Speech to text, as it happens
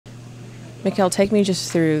Mikal, take me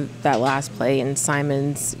just through that last play in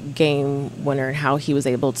Simons' game winner and how he was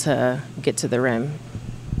able to get to the rim.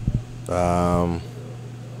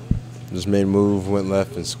 Just made a move, went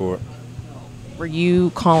left, and scored. Were you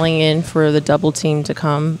calling in for the double team to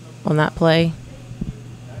come on that play?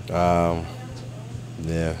 Yeah,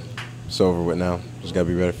 it's over with now. Just gotta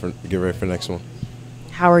get ready for the next one.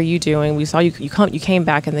 How are you doing? We saw you came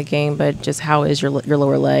back in the game, but just how is your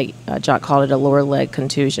lower leg? Jock called it a lower leg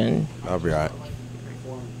contusion. I'll be all right.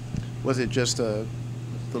 Was it just a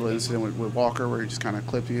little incident with Walker where he just kind of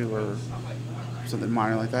clipped you or something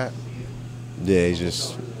minor like that? Yeah, he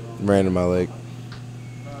just ran in my leg.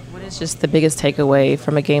 What is just the biggest takeaway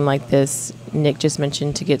from a game like this? Nick just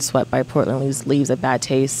mentioned to get swept by Portland leaves a bad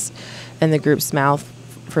taste in the group's mouth.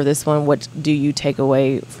 For this one, what do you take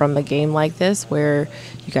away from a game like this where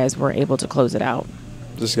you guys weren't able to close it out?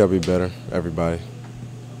 Just got to be better, everybody,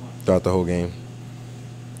 throughout the whole game.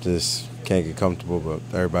 Just can't get comfortable, but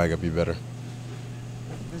everybody got to be better.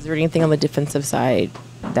 Is there anything on the defensive side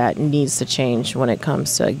that needs to change when it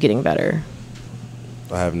comes to getting better?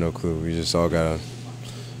 I have no clue. We just all got to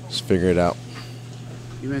just figure it out.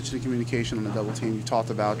 You mentioned the communication on the double team. You talked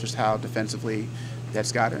about just how defensively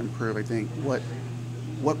that's got to improve. I think what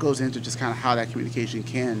goes into just kind of how that communication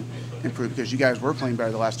can improve, because you guys were playing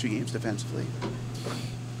better the last 2 games defensively.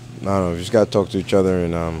 I don't know. We just got to talk to each other,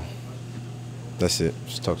 and that's it.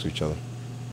 Just talk to each other.